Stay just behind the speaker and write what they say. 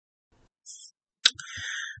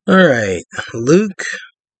Alright, Luke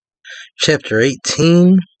chapter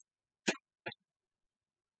 18.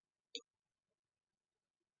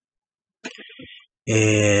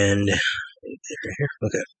 And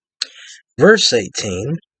okay. Verse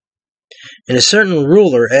 18. And a certain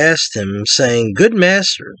ruler asked him, saying, Good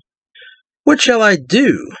master, what shall I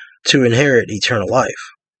do to inherit eternal life?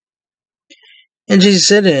 And Jesus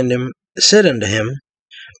said unto him,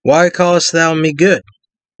 Why callest thou me good?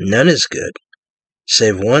 None is good,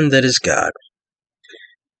 save one that is God.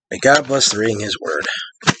 May God bless the reading of his word.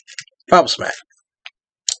 Bible smack.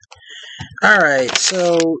 Alright,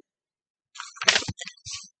 so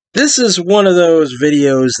this is one of those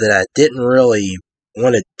videos that I didn't really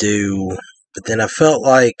want to do, but then I felt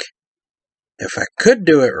like if I could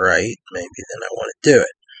do it right, maybe then I want to do it.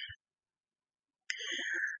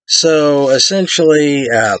 So essentially,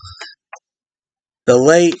 the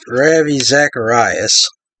late Ravi Zacharias,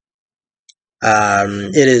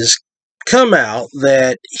 it has come out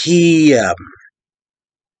that he,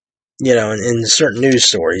 in certain news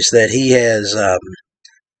stories, that he has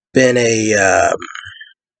been a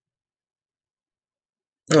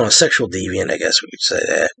sexual deviant, I guess we could say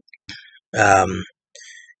that.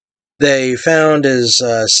 They found his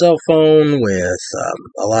cell phone with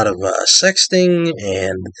a lot of sexting,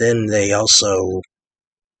 and then they also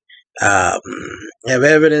have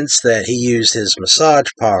evidence that he used his massage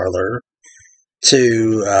parlor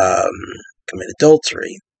to commit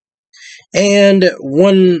adultery. And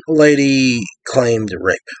one lady claimed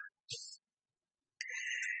rape.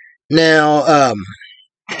 Now,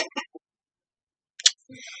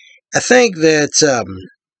 I think that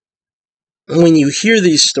when you hear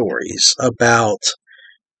these stories about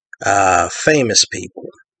famous people,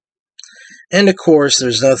 and of course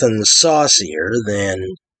there's nothing saucier than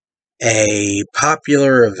a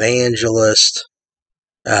popular evangelist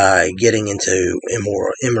getting into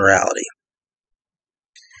immorality.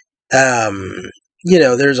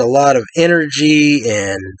 There's a lot of energy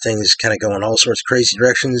and things kind of go in all sorts of crazy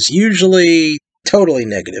directions, usually totally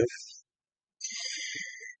negative.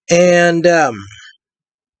 And, I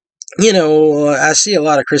see a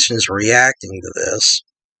lot of Christians reacting to this.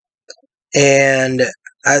 And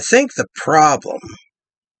I think the problem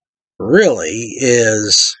really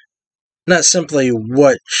is not simply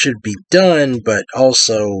what should be done, but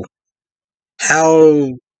also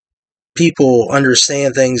how people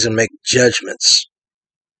understand things and make judgments.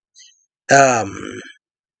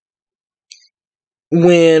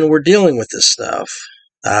 When we're dealing with this stuff,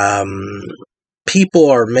 people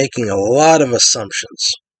are making a lot of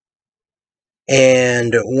assumptions.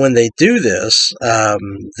 And when they do this,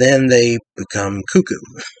 then they become cuckoo.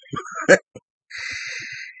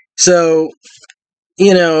 So,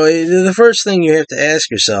 the first thing you have to ask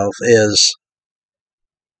yourself is,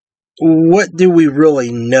 what do we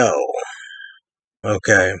really know?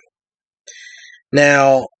 Okay.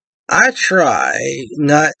 Now, I try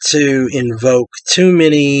not to invoke too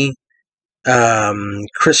many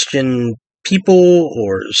Christian people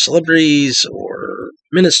or celebrities or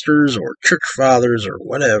ministers or church fathers or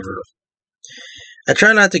whatever. I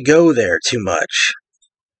try not to go there too much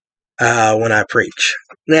when I preach.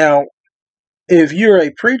 Now, if you're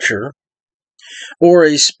a preacher or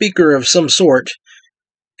a speaker of some sort,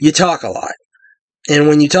 you talk a lot. And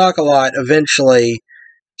when you talk a lot, eventually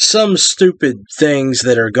some stupid things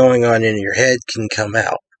that are going on in your head can come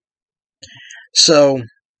out. So,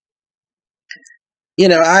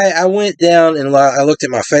 I went down and I looked at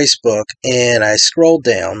my Facebook and I scrolled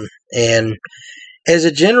down, and as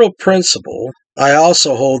a general principle, I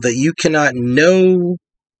also hold that you cannot know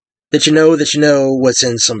that you know what's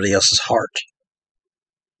in somebody else's heart.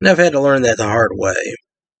 And I've had to learn that the hard way.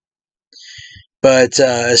 But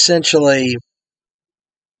essentially,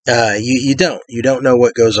 you don't know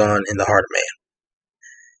what goes on in the heart of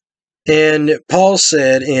man. And Paul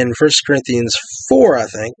said in 1 Corinthians 4, I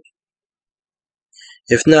think,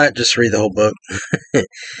 if not, just read the whole book.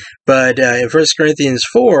 But in 1 Corinthians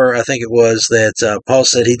 4, I think it was, that Paul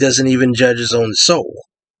said he doesn't even judge his own soul.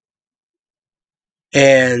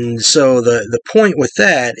 And so the point with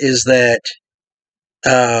that is that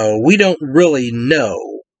we don't really know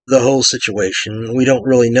the whole situation. We don't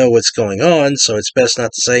really know what's going on, so it's best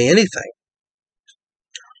not to say anything.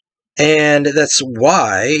 And that's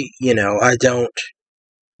why, I don't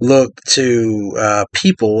look to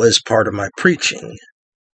people as part of my preaching.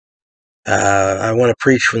 I want to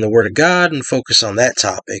preach from the Word of God and focus on that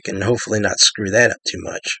topic and hopefully not screw that up too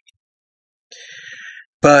much.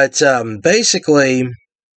 But basically,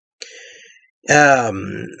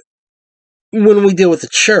 when we deal with the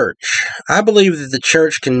church, I believe that the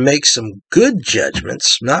church can make some good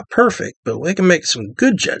judgments, not perfect, but we can make some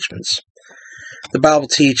good judgments. The Bible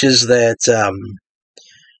teaches that,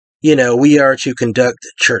 we are to conduct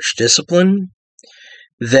church discipline,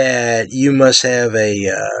 that you must have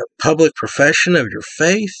a public profession of your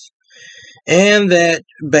faith, and that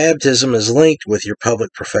baptism is linked with your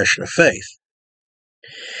public profession of faith.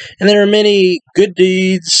 And there are many good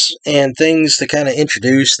deeds and things to kind of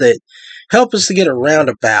introduce that help us to get a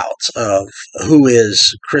roundabout of who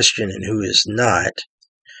is Christian and who is not.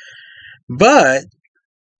 But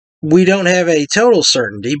we don't have a total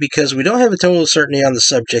certainty, because we don't have a total certainty on the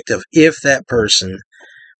subject of if that person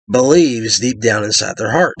believes deep down inside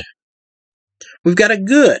their heart. We've got a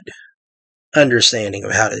good understanding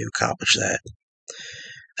of how to accomplish that.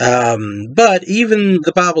 But even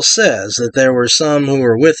the Bible says that there were some who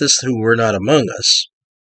were with us who were not among us.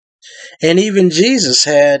 And even Jesus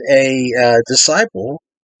had a disciple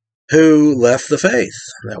who left the faith.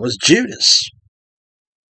 That was Judas.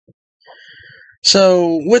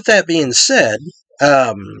 So, with that being said,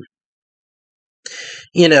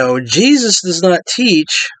 Jesus does not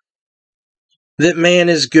teach that man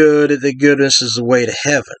is good, that goodness is the way to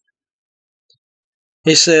heaven.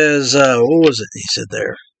 He says, what was it he said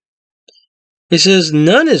there? He says,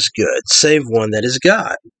 none is good save one that is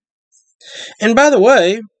God. And by the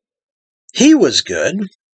way, he was good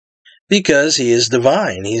because he is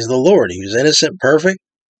divine. He's the Lord. He was innocent, perfect.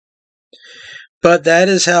 But that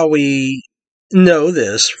is how we know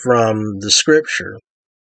this from the scripture.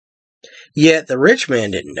 Yet the rich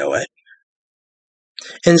man didn't know it.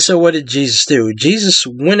 And so what did Jesus do? Jesus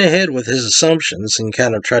went ahead with his assumptions and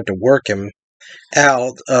kind of tried to work him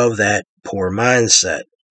out of that poor mindset.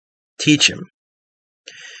 Teach him.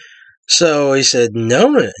 So he said, no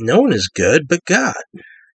one is good but God.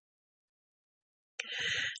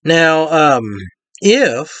 Now,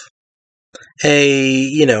 if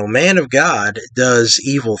a man of God does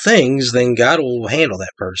evil things, then God will handle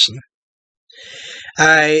that person.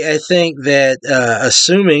 I think that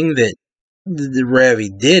assuming that Ravi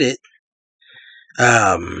did it,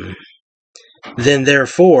 then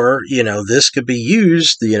therefore, this could be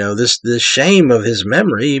used, this shame of his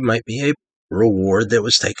memory might be a reward that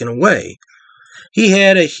was taken away. He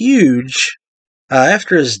had a huge,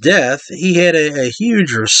 after his death, he had a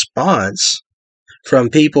huge response from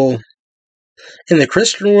people in the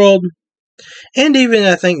Christian world, and even,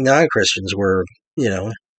 I think, non-Christians were,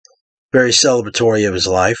 very celebratory of his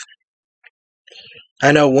life.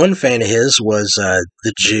 I know one fan of his was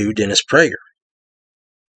the Jew, Dennis Prager.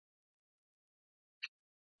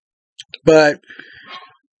 But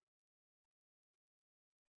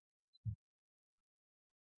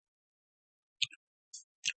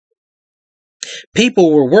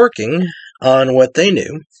people were working on what they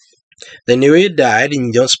knew. They knew he had died, and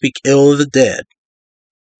you don't speak ill of the dead.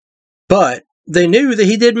 But they knew that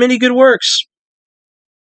he did many good works.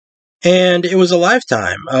 And it was a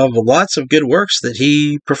lifetime of lots of good works that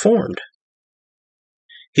he performed.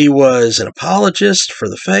 He was an apologist for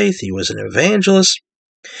the faith. He was an evangelist.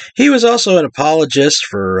 He was also an apologist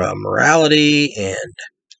for morality and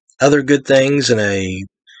other good things and a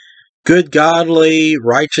good, godly,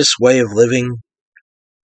 righteous way of living.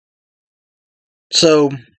 So,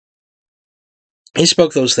 he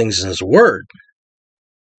spoke those things in his word.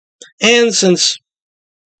 And since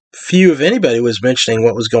few, if anybody, was mentioning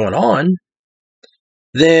what was going on,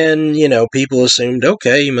 then, people assumed,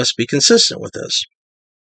 okay, he must be consistent with this.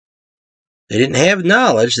 They didn't have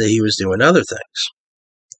knowledge that he was doing other things.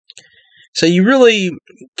 So you really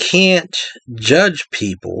can't judge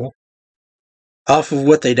people off of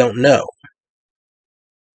what they don't know.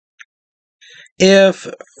 If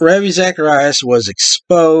Ravi Zacharias was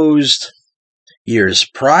exposed years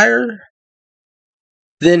prior,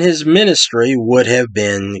 then his ministry would have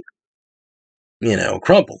been,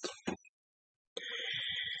 crumpled.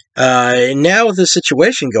 Now with the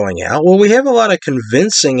situation going out, well, we have a lot of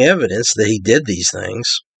convincing evidence that he did these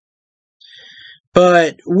things,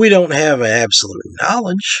 but we don't have absolute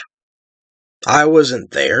knowledge. I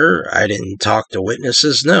wasn't there. I didn't talk to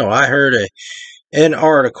witnesses. No, I heard an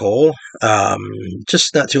article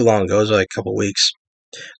just not too long ago. It was like a couple weeks.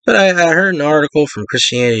 But I heard an article from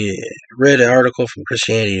read an article from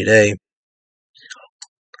Christianity Today.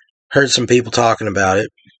 Heard some people talking about it.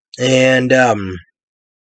 And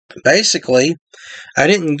basically, I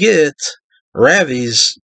didn't get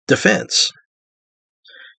Ravi's defense.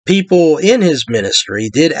 People in his ministry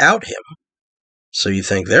did out him. So you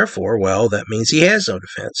think, therefore, well, that means he has no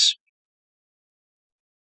defense.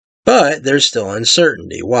 But there's still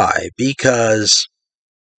uncertainty. Why? Because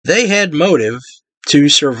they had motive to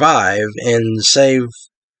survive and save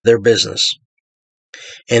their business.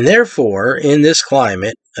 And therefore, in this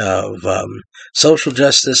climate of social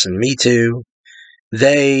justice and Me Too,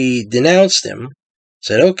 they denounced him,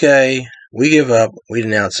 said, okay, we give up, we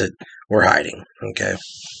denounce it, we're hiding, okay?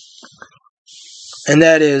 And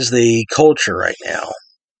that is the culture right now.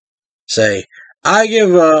 Say, I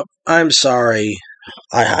give up, I'm sorry,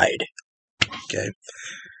 I hide, okay?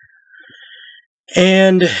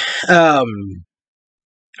 And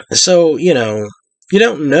so, you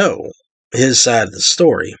don't know his side of the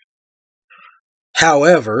story.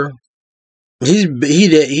 However,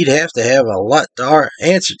 he'd have to have a lot to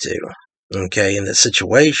answer to, okay, in the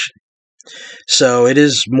situation. So it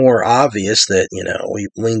is more obvious that, we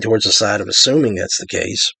lean towards the side of assuming that's the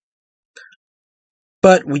case.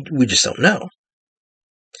 But we just don't know.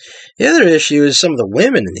 The other issue is some of the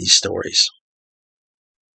women in these stories.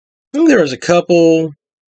 There was a couple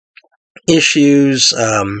issues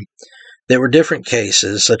that were different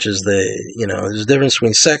cases, such as there's a difference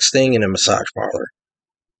between sexting and a massage parlor.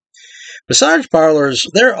 Massage parlors,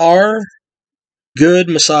 there are good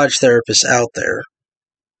massage therapists out there.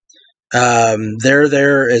 They're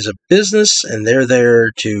there as a business, and they're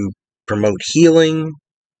there to promote healing,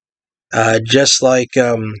 just like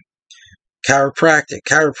chiropractic.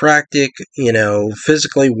 Chiropractic,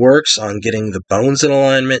 physically works on getting the bones in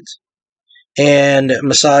alignment, and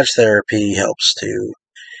massage therapy helps to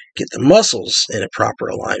get the muscles in a proper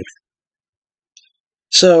alignment.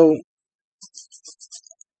 So,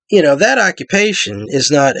 that occupation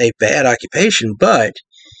is not a bad occupation, but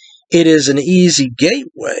it is an easy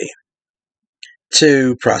gateway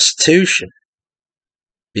to prostitution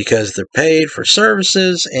because they're paid for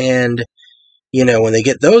services, and when they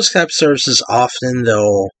get those type of services, often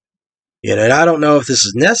they'll and I don't know if this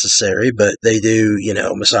is necessary, but they do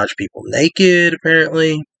massage people naked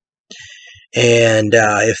apparently. And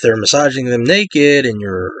if they're massaging them naked and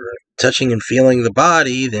you're touching and feeling the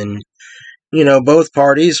body, then both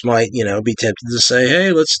parties might be tempted to say,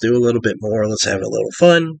 hey, let's do a little bit more, let's have a little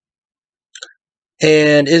fun.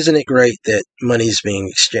 And isn't it great that money's being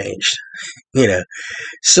exchanged?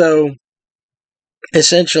 So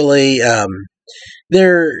essentially,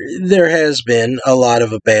 there has been a lot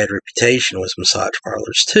of a bad reputation with massage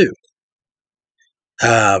parlors too.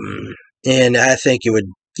 And I think it would,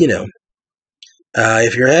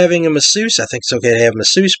 if you're having a masseuse, I think it's okay to have a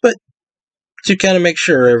masseuse, but to kind of make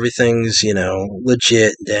sure everything's,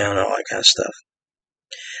 legit, down, all that kind of stuff.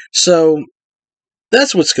 So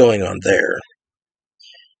that's what's going on there.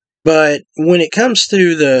 But when it comes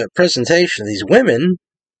to the presentation of these women,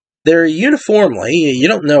 they're uniformly, you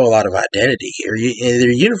don't know a lot of identity here,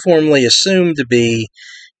 they're uniformly assumed to be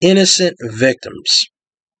innocent victims.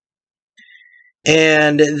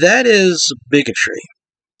 And that is bigotry.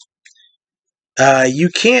 You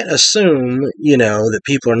can't assume, that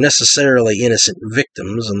people are necessarily innocent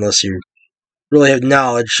victims unless you really have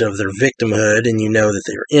knowledge of their victimhood and you know that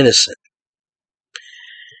they're innocent.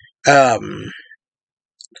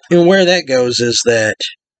 And where that goes is that,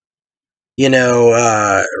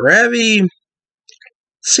 Ravi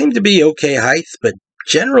seemed to be okay height, but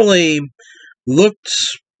generally looked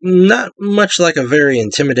not much like a very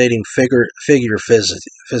intimidating figure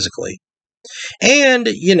physically. And,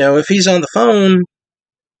 if he's on the phone,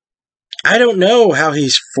 I don't know how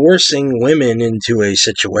he's forcing women into a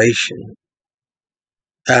situation.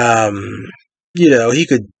 He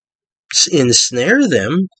could ensnare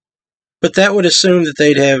them, but that would assume that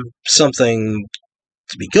they'd have something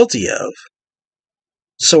to be guilty of.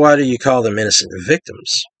 So why do you call them innocent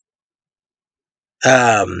victims?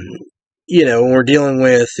 When we're dealing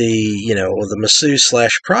with the masseuse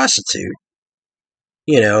 / prostitute,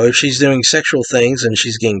 if she's doing sexual things and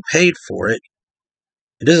she's getting paid for it,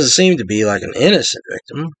 it doesn't seem to be like an innocent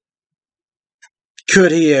victim.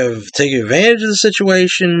 Could he have taken advantage of the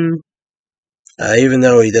situation, even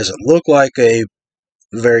though he doesn't look like a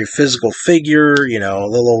very physical figure, a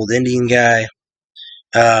little old Indian guy?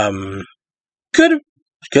 Could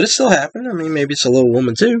have still happened. I mean, maybe it's a little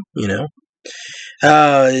woman too,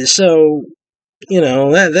 So,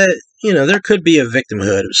 there could be a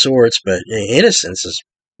victimhood of sorts, but innocence is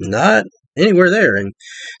not anywhere there. And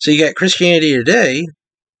so you got Christianity Today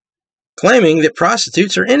claiming that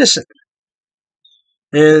prostitutes are innocent.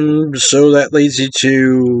 And so that leads you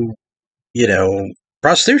to,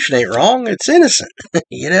 prostitution ain't wrong, it's innocent,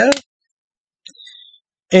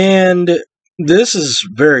 And this is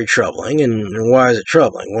very troubling, and why is it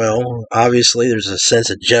troubling? Well, obviously there's a sense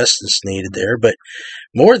of justice needed there, but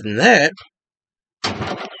more than that,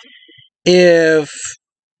 if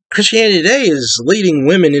Christianity Today is leading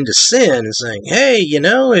women into sin and saying, hey,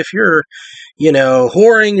 if you're,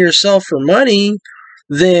 whoring yourself for money,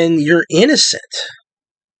 then you're innocent.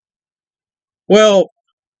 Well,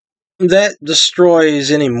 that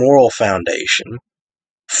destroys any moral foundation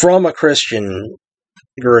from a Christian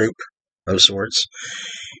group of sorts.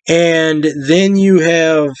 And then you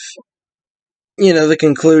have, the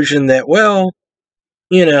conclusion that, well,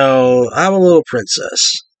 I'm a little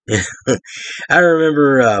princess. I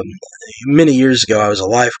remember many years ago I was a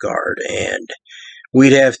lifeguard, and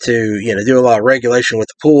we'd have to, do a lot of regulation with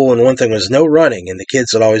the pool, and one thing was no running, and the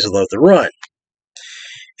kids would always love to run.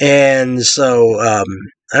 And so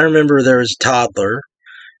I remember there was a toddler,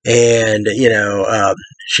 and,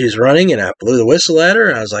 she was running, and I blew the whistle at her,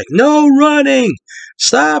 and I was like, no running!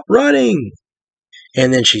 Stop running!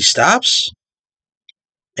 And then she stops,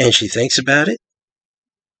 and she thinks about it,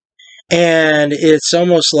 and it's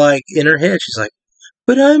almost like in her head, she's like,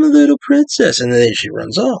 but I'm a little princess, and then she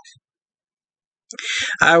runs off.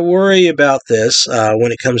 I worry about this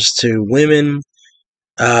when it comes to women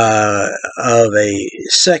of a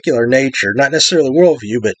secular nature, not necessarily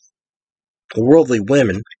worldview, but worldly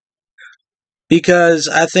women, because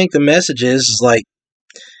I think the message is like,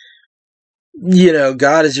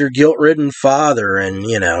 God is your guilt-ridden father, and,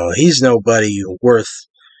 he's nobody worth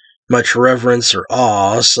much reverence or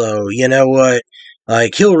awe, so you know what?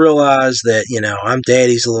 Like, he'll realize that, I'm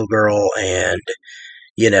daddy's little girl, and,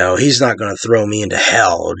 he's not going to throw me into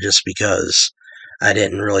hell just because I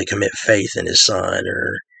didn't really commit faith in his son,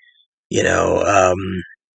 or,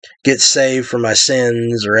 get saved from my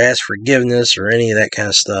sins, or ask forgiveness, or any of that kind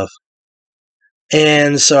of stuff.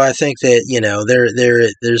 And so I think that,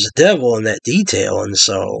 there's a devil in that detail, and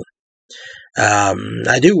so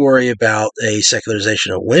I do worry about a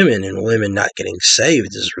secularization of women and women not getting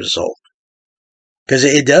saved as a result. Because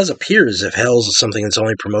it does appear as if hell is something that's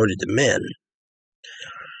only promoted to men.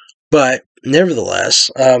 But, nevertheless,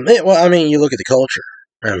 you look at the culture.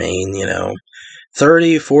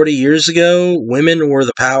 30, 40 years ago, women were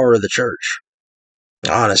the power of the church.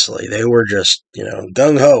 Honestly, they were just,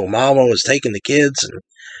 gung-ho. Mama was taking the kids, and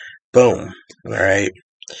boom. All right.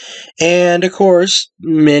 And, of course,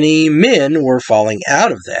 many men were falling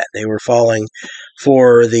out of that. They were falling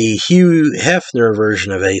for the Hugh Hefner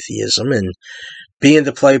version of atheism and being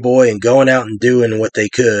the playboy and going out and doing what they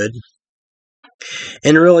could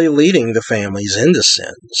and really leading the families into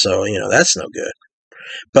sin. So, that's no good.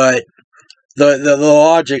 But the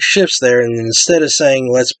logic shifts there, and instead of saying,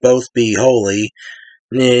 let's both be holy,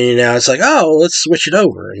 it's like, oh, let's switch it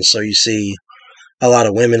over. And so you see a lot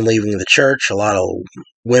of women leaving the church, a lot of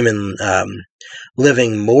women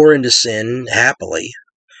living more into sin happily.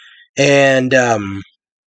 And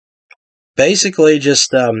basically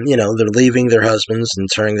just, they're leaving their husbands and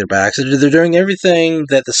turning their backs. They're doing everything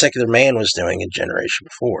that the secular man was doing a generation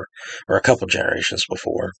before, or a couple generations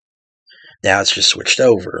before. Now it's just switched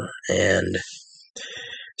over. And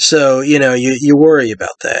so, you worry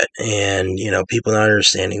about that, and, people not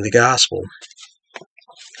understanding the gospel.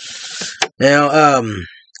 Now,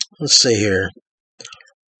 let's see here.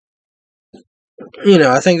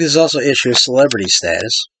 I think this is also an issue of celebrity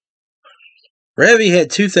status. Ravi had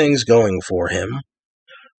two things going for him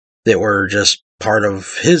that were just part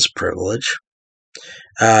of his privilege.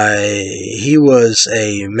 He was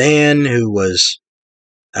a man who was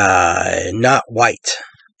not white,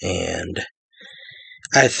 and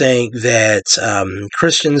I think that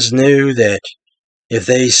Christians knew that if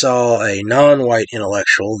they saw a non-white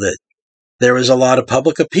intellectual, that there was a lot of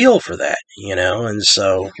public appeal for that, and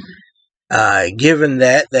so given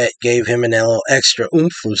that gave him an extra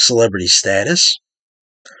oomph of celebrity status.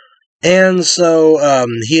 And so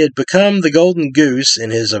he had become the golden goose in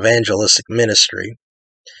his evangelistic ministry,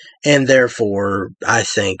 and therefore I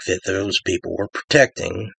think that those people were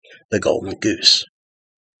protecting the golden goose.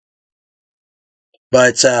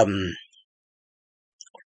 But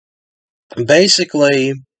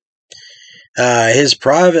basically, his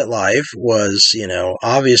private life was,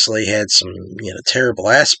 obviously had some, terrible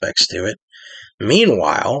aspects to it.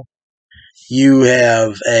 Meanwhile, you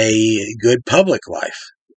have a good public life.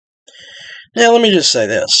 Now, let me just say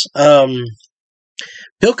this.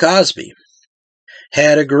 Bill Cosby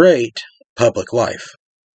had a great public life.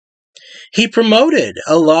 He promoted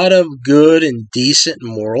a lot of good and decent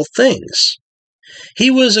moral things.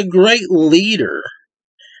 He was a great leader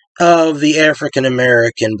of the African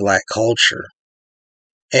American black culture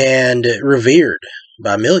and revered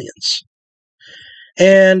by millions.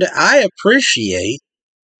 And I appreciate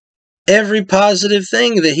every positive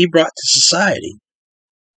thing that he brought to society.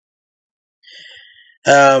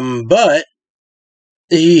 But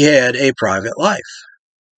he had a private life.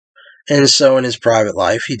 And so in his private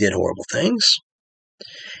life, he did horrible things.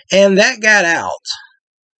 And that got out.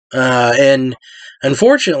 And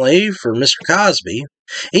unfortunately for Mr. Cosby,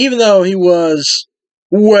 even though he was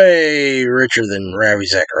way richer than Ravi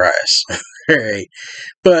Zacharias, right?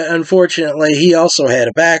 But unfortunately, he also had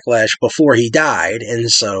a backlash before he died,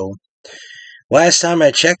 and so last time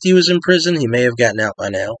I checked, he was in prison. He may have gotten out by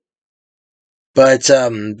now. But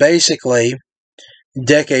basically,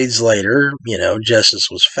 decades later, justice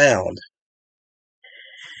was found.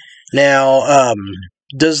 Now,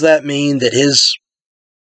 does that mean that his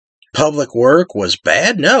public work was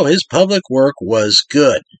bad? No, his public work was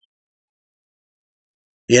good.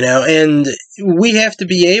 And we have to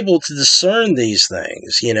be able to discern these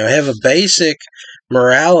things, have a basic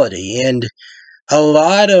morality. And a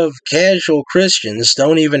lot of casual Christians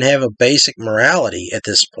don't even have a basic morality at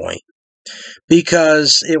this point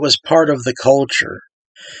because it was part of the culture.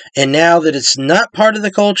 And now that it's not part of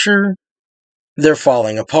the culture, they're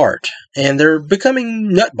falling apart and they're becoming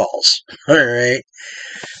nutballs. All right.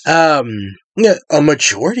 A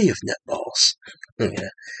majority of nutballs. Yeah.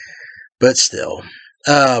 But still.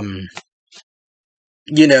 So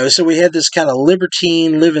we had this kind of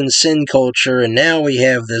libertine live in sin culture, and now we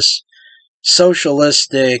have this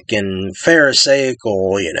socialistic and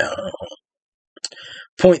pharisaical,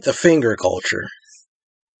 point the finger culture.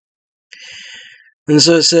 And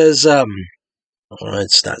so it says,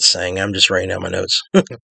 it's not saying, I'm just writing down my notes.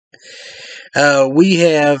 We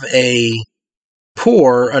have a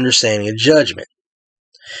poor understanding of judgment.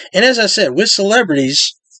 And as I said, with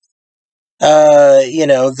celebrities,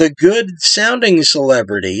 the good sounding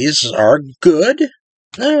celebrities are good.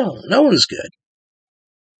 No one's good.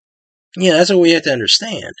 That's what we have to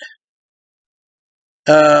understand.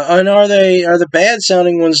 And are the bad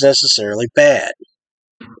sounding ones necessarily bad?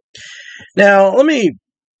 Now,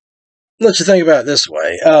 let's think about it this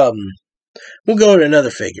way. We'll go to another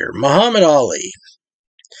figure, Muhammad Ali.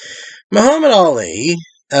 Muhammad Ali,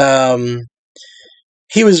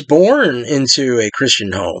 he was born into a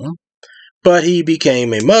Christian home, but he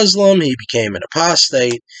became a Muslim, he became an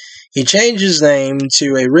apostate, he changed his name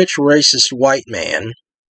to a rich racist white man.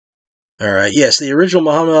 Alright, yes, the original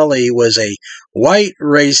Muhammad Ali was a white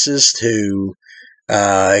racist who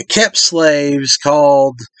kept slaves,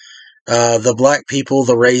 called the black people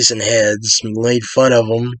the raisin heads, made fun of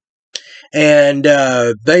them, and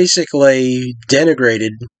basically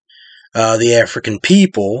denigrated the African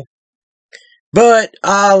people. But,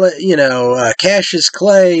 Cassius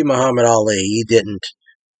Clay, Muhammad Ali, didn't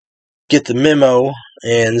get the memo,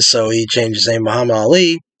 and so he changed his name Muhammad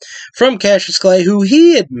Ali from Cassius Clay, who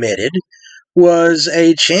he admitted was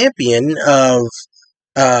a champion of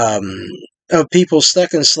people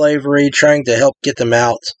stuck in slavery, trying to help get them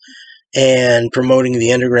out, and promoting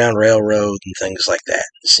the Underground Railroad and things like that.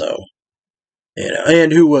 So,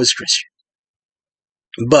 and who was Christian.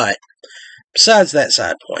 But, besides that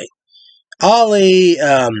side point, Ali,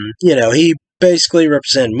 he basically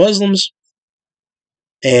represented Muslims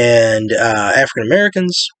and African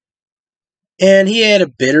Americans, and he had a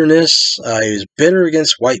bitterness. He was bitter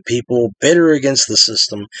against white people, bitter against the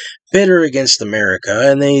system, bitter against America,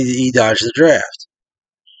 and then he dodged the draft.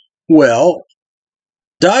 Well,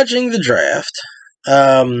 dodging the draft,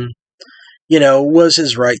 was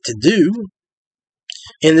his right to do,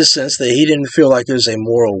 in the sense that he didn't feel like it was a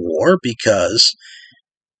moral war because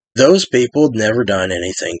those people had never done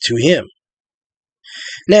anything to him.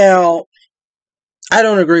 Now, I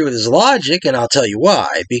don't agree with his logic, and I'll tell you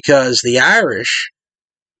why. Because the Irish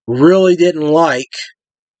really didn't like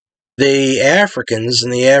the Africans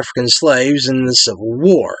and the African slaves in the Civil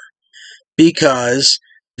War. Because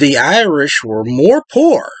the Irish were more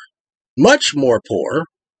poor, much more poor.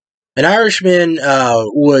 An Irishman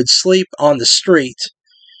would sleep on the street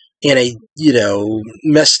in a,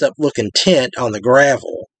 messed up looking tent on the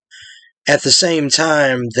gravel, at the same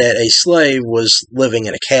time that a slave was living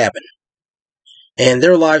in a cabin. And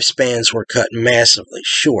their lifespans were cut massively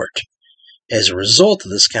short as a result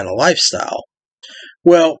of this kind of lifestyle.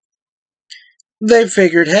 Well, they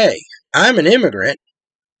figured, hey, I'm an immigrant,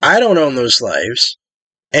 I don't own those slaves,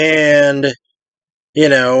 and,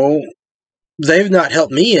 they've not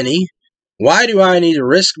helped me any. Why do I need to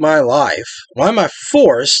risk my life? Why am I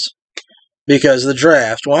forced, because of the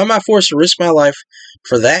draft, why am I forced to risk my life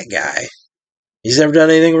for that guy? He's never done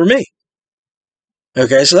anything for me.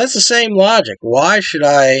 Okay, so that's the same logic. Why should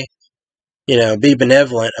I, be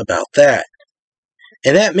benevolent about that?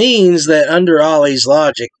 And that means that under Ali's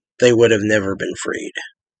logic, they would have never been freed.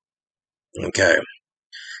 Okay.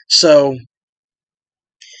 So,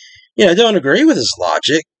 I don't agree with his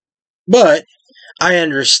logic, but I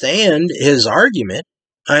understand his argument.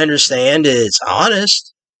 I understand it's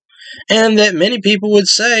honest. And that many people would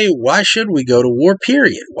say, why should we go to war,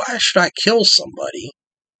 period? Why should I kill somebody?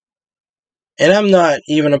 And I'm not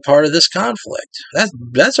even a part of this conflict.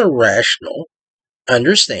 That's a rational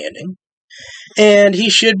understanding. And he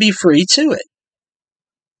should be free to it.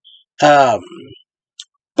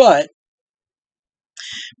 But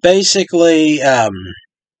basically,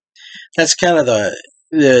 that's kind of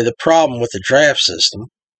the problem with the draft system.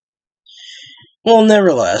 Well,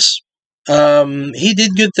 nevertheless, he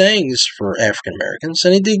did good things for African Americans,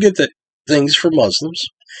 and he did good things for Muslims.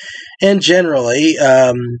 And generally,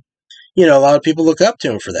 a lot of people look up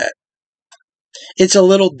to him for that. It's a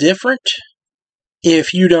little different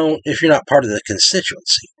if you're not part of the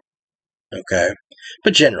constituency. Okay?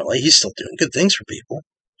 But generally, he's still doing good things for people.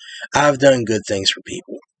 I've done good things for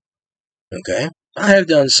people. Okay? I have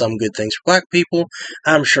done some good things for black people.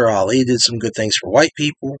 I'm sure Ali did some good things for white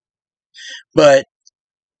people. But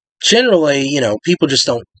generally, people just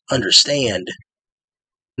don't understand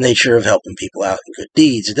the nature of helping people out in good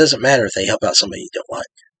deeds. It doesn't matter if they help out somebody you don't like.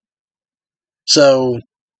 So,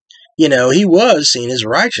 he was seen as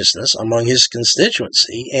righteousness among his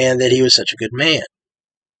constituency, and that he was such a good man.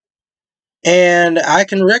 And I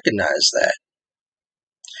can recognize that.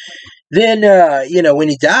 Then, when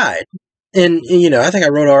he died, and, I think I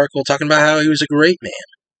wrote an article talking about how he was a great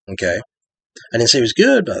man. Okay? I didn't say he was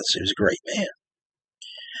good, but I said he was a great man.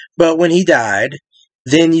 But when he died,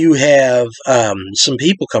 then you have some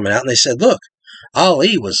people coming out and they said, look,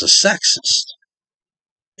 Ali was a sexist.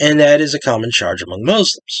 And that is a common charge among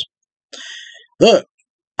Muslims. Look,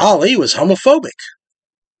 Ali was homophobic.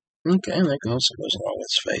 Okay, that goes along with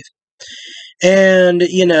his faith. And,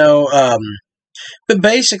 but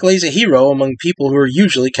basically he's a hero among people who are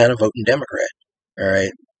usually kind of voting Democrat. All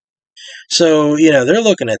right? So, they're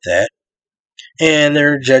looking at that, and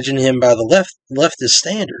they're judging him by the leftist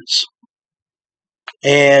standards.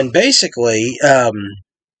 And basically,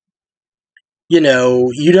 you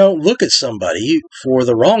don't look at somebody for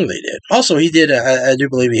the wrong they did. Also, he did, I do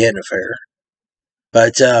believe he had an affair.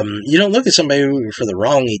 But you don't look at somebody for the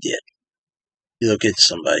wrong he did. You look at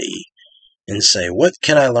somebody and say, what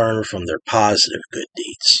can I learn from their positive good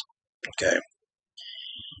deeds? Okay.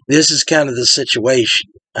 This is kind of the situation.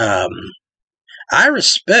 I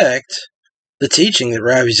respect the teaching that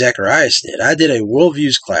Ravi Zacharias did. I did a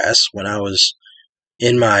worldviews class when I was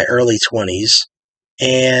in my early 20s,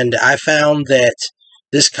 and I found that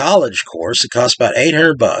this college course, it cost about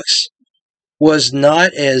 $800, was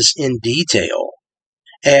not as in detail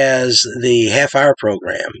as the half-hour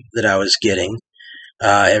program that I was getting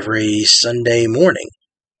every Sunday morning.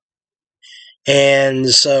 And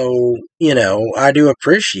so, I do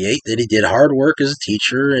appreciate that he did hard work as a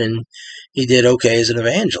teacher, and he did okay as an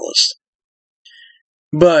evangelist.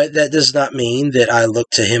 But that does not mean that I look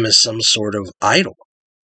to him as some sort of idol.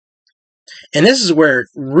 And this is where it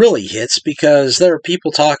really hits, because there are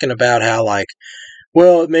people talking about how,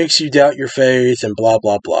 it makes you doubt your faith and blah,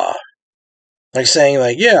 blah, blah. Like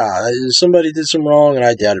saying, yeah, somebody did some wrong and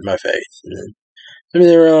I doubted my faith. And then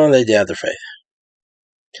somebody did wrong, they doubted their faith.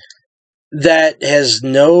 That has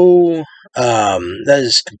that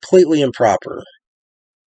is completely improper.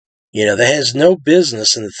 That has no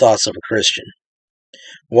business in the thoughts of a Christian.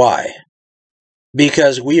 Why?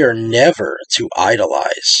 Because we are never to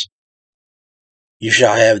idolize. You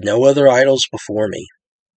shall have no other idols before me.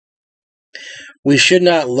 We should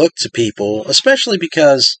not look to people, especially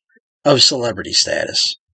because of celebrity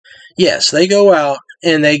status. Yes, they go out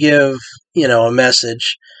and they give, a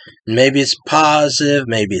message. Maybe it's positive,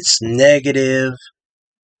 maybe it's negative,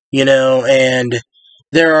 and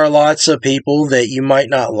there are lots of people that you might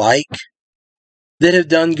not like that have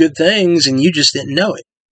done good things and you just didn't know it.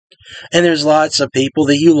 And there's lots of people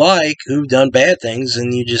that you like who've done bad things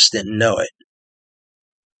and you just didn't know it.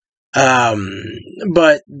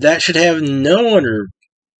 But that should have no under,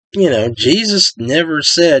 Jesus never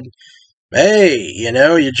said, hey,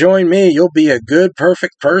 you join me, you'll be a good,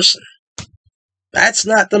 perfect person. That's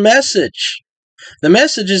not the message. The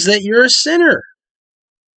message is that you're a sinner.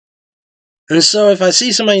 And so if I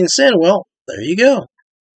see somebody in sin, well, there you go.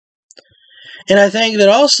 And I think that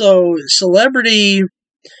also celebrity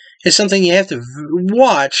is something you have to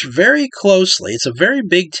watch very closely. It's a very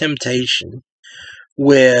big temptation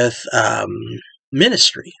with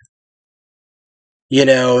ministry.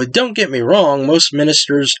 Don't get me wrong, most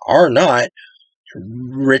ministers are not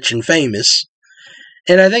rich and famous.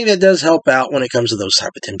 And I think that does help out when it comes to those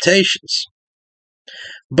type of temptations.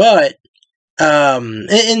 But,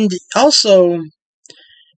 and also,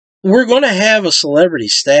 we're going to have a celebrity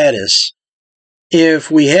status if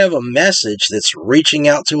we have a message that's reaching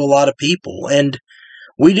out to a lot of people. And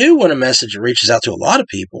we do want a message that reaches out to a lot of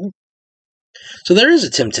people. So there is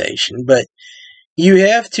a temptation, but you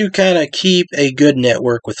have to kind of keep a good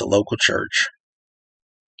network with the local church.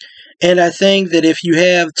 And I think that if you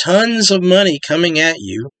have tons of money coming at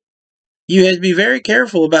you, you have to be very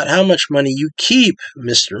careful about how much money you keep,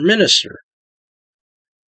 Mr. Minister.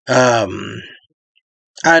 I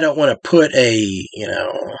don't want to put a,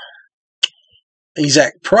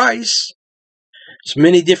 exact price. There's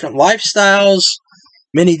many different lifestyles,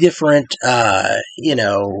 many different,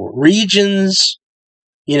 regions.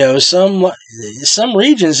 Some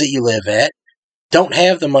regions that you live at don't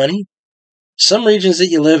have the money. Some regions that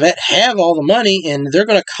you live at have all the money, and they're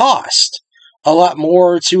going to cost a lot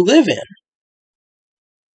more to live in.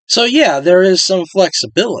 So yeah, there is some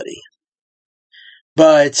flexibility.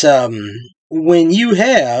 But when you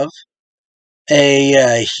have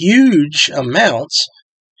a huge amount,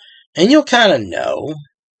 and you'll kind of know,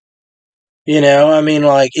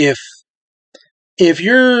 like if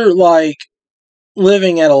you're like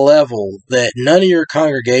living at a level that none of your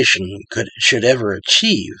congregation should ever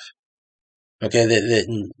achieve, okay,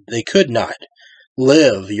 that they could not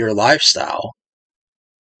live your lifestyle,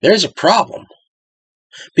 there's a problem.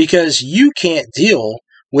 Because you can't deal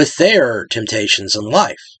with their temptations in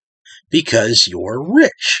life. Because you're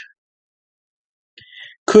rich.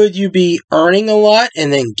 Could you be earning a lot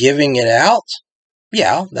and then giving it out?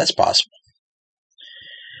 Yeah, that's possible.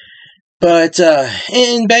 But,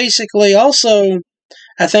 and basically also,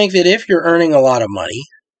 I think that if you're earning a lot of money,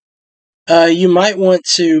 you might want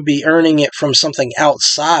to be earning it from something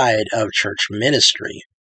outside of church ministry.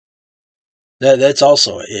 That's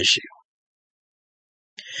also an issue.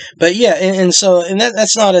 But yeah, and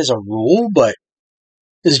that's not as a rule, but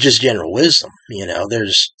it's just general wisdom.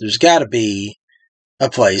 There's got to be a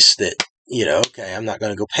place that, okay, I'm not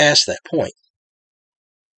going to go past that point.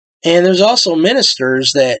 And there's also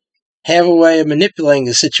ministers that have a way of manipulating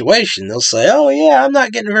the situation. They'll say, oh yeah, I'm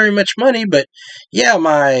not getting very much money, but yeah,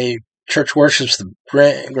 my church worships the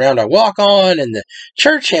ground I walk on, and the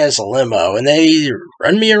church has a limo, and they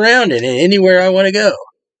run me around in it anywhere I want to go.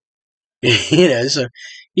 So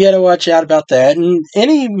you got to watch out about that. And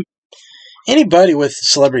anybody with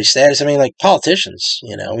celebrity status, like politicians,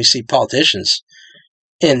 we see politicians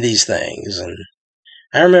in these things. And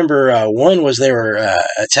I remember one was they were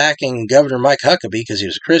attacking Governor Mike Huckabee because he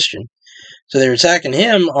was a Christian. So they were attacking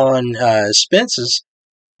him on Spence's.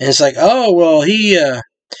 And it's like, oh, well,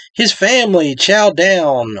 his family chowed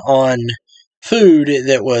down on food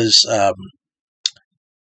that was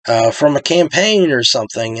from a campaign or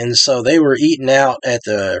something. And so they were eating out at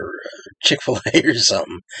the Chick-fil-A or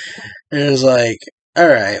something. And it was like, all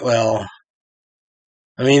right, well,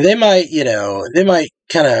 they might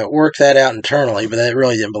kind of work that out internally, but that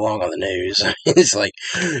really didn't belong on the news. It's like,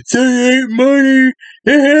 they ate money,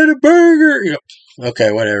 they had a burger.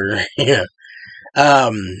 Okay, whatever.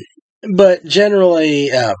 But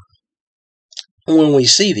generally, when we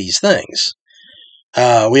see these things,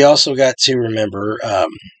 we also got to remember,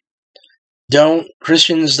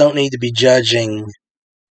 Christians don't need to be judging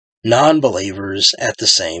non-believers at the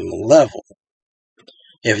same level.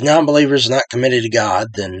 If non-believers are not committed to God,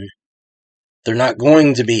 then they're not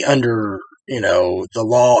going to be under, the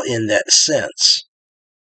law in that sense.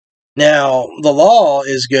 Now, the law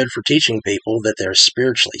is good for teaching people that they're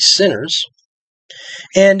spiritually sinners.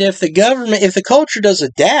 And if the culture does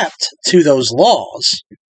adapt to those laws,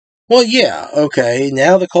 well, yeah, okay,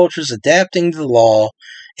 now the culture's adapting to the law,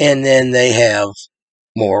 and then they have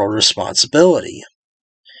moral responsibility.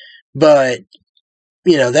 But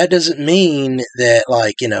that doesn't mean that,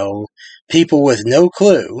 people with no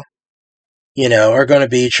clue, are going to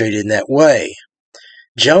be treated in that way.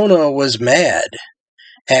 Jonah was mad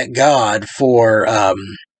at God for,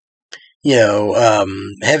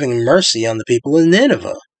 having mercy on the people in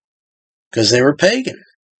Nineveh because they were pagan.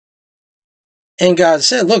 And God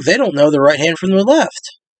said, look, they don't know their right hand from their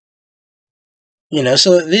left.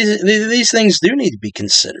 So these things do need to be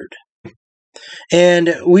considered.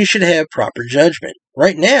 And we should have proper judgment.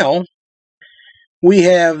 Right now, we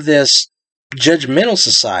have this judgmental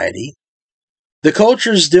society. The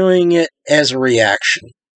culture's doing it as a reaction.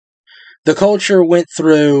 The culture went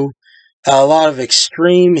through a lot of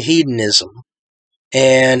extreme hedonism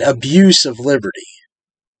and abuse of liberty.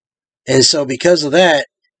 And so because of that,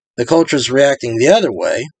 the culture's reacting the other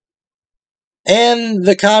way. And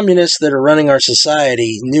the communists that are running our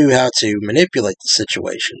society knew how to manipulate the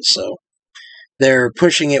situation, so they're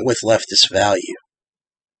pushing it with leftist value.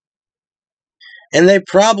 And they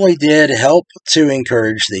probably did help to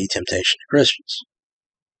encourage the temptation of Christians.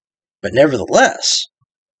 But nevertheless,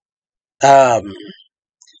 that's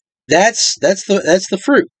the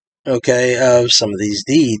fruit, okay, of some of these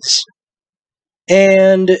deeds.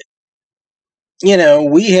 And,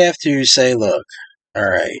 we have to say, look, all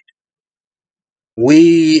right,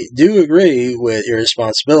 we do agree with your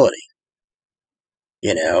responsibility.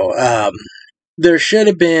 There should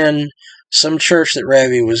have been some church that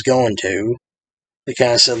Ravi was going to that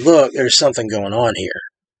kind of said, look, there's something going on here.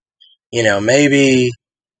 Maybe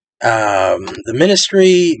the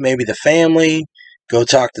ministry, maybe the family, go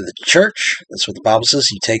talk to the church. That's what the Bible says.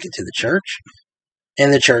 You take it to the church,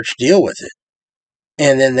 and the church deal with it.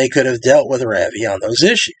 And then they could have dealt with Ravi on those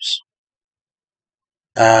issues.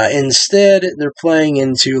 Instead, they're playing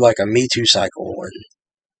into like a Me Too cycle, and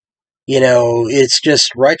it's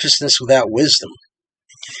just righteousness without wisdom.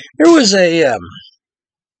 There was a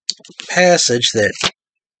passage that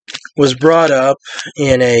was brought up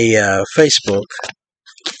in a Facebook,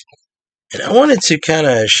 and I wanted to kind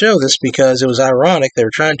of show this because it was ironic. They were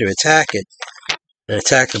trying to attack it and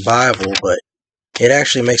attack the Bible, but it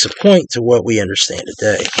actually makes a point to what we understand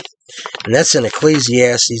today. And that's in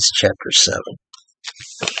Ecclesiastes chapter 7.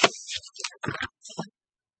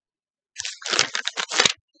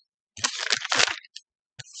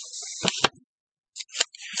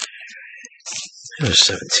 Verse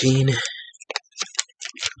 17.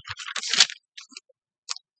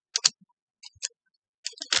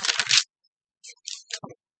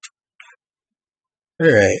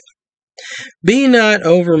 Alright. Be not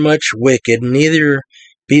overmuch wicked, neither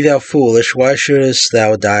be thou foolish. Why shouldest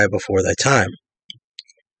thou die before thy time?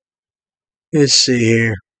 Let's see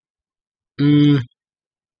here.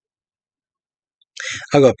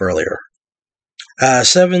 I'll go up earlier.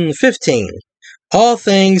 7:15. All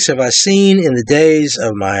things have I seen in the days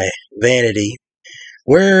of my vanity.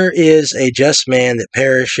 Where is a just man that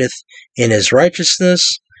perisheth in his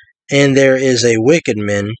righteousness? And there is a wicked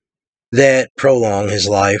man that prolong his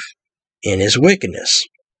life in his wickedness.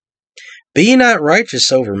 Be not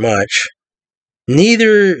righteous overmuch,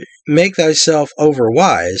 neither make thyself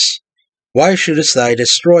overwise. Why shouldest thou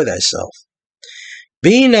destroy thyself?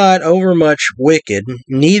 Be not overmuch wicked,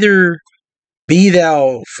 neither be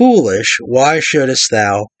thou foolish. Why shouldest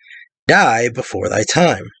thou die before thy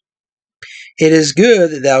time? It is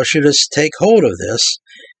good that thou shouldest take hold of this.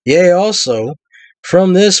 Yea, also,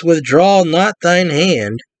 from this withdraw not thine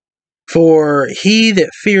hand, for he that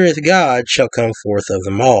feareth God shall come forth of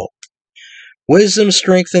them all. Wisdom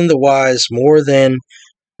strengtheneth the wise more than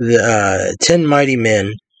the 10 mighty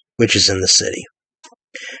men which is in the city.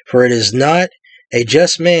 For it is not a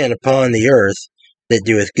just man upon the earth that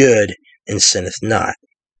doeth good and sinneth not.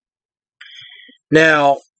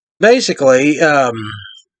 Now, basically, the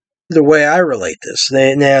way I relate this,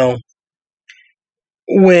 now,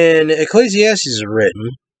 when Ecclesiastes is written,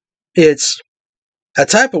 it's a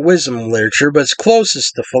type of wisdom literature, but it's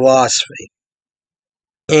closest to philosophy.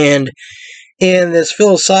 And in this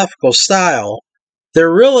philosophical style,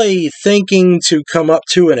 they're really thinking to come up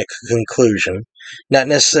to a conclusion, not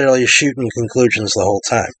necessarily shooting conclusions the whole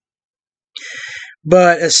time.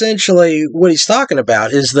 But essentially, what he's talking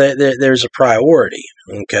about is that there's a priority,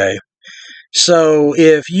 okay? So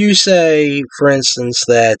if you say, for instance,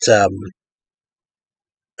 that,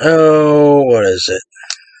 what is it?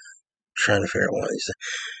 I'm trying to figure out one of these things.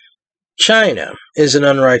 China is an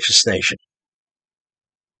unrighteous nation.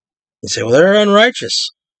 You say, well, they're unrighteous.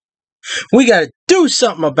 We got to do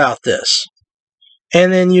something about this.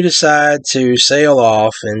 And then you decide to sail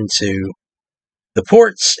off into the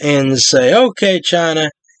ports and say, okay, China,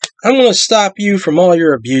 I'm going to stop you from all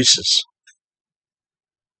your abuses.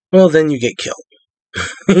 Well, then you get killed.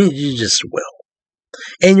 You just will.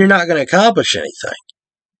 And you're not going to accomplish anything.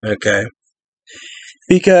 Okay?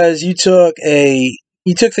 Because you took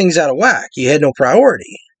things out of whack. You had no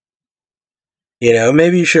priority.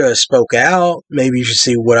 Maybe you should have spoke out. Maybe you should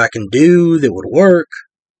see what I can do that would work.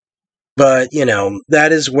 But,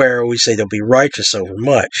 that is where we say they'll be righteous over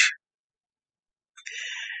much.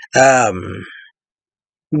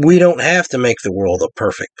 We don't have to make the world a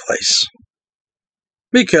perfect place.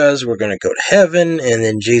 Because we're going to go to heaven, and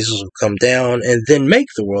then Jesus will come down and then make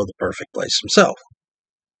the world a perfect place himself.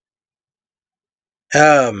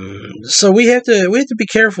 So we have to be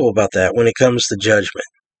careful about that when it comes to judgment.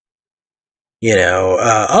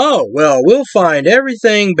 We'll find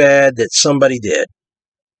everything bad that somebody did.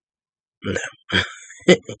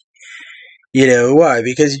 No. Why?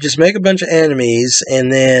 Because you just make a bunch of enemies,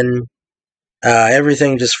 and then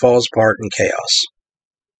everything just falls apart in chaos.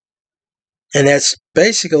 And that's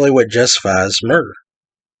basically what justifies murder.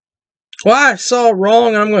 Well, I saw it wrong,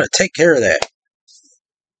 and I'm going to take care of that.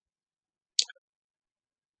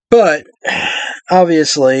 But,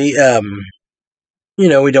 obviously, we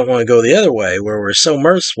don't want to go the other way, where we're so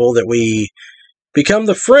merciful that we become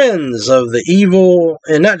the friends of the evil,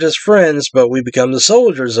 and not just friends, but we become the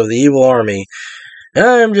soldiers of the evil army. And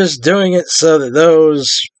I'm just doing it so that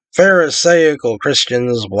those Pharisaical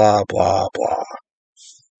Christians, blah, blah, blah.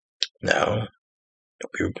 No.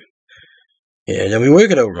 Don't be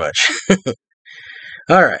wicked over much.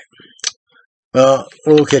 Alright. Well,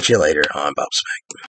 we'll catch you later on Bob's Back.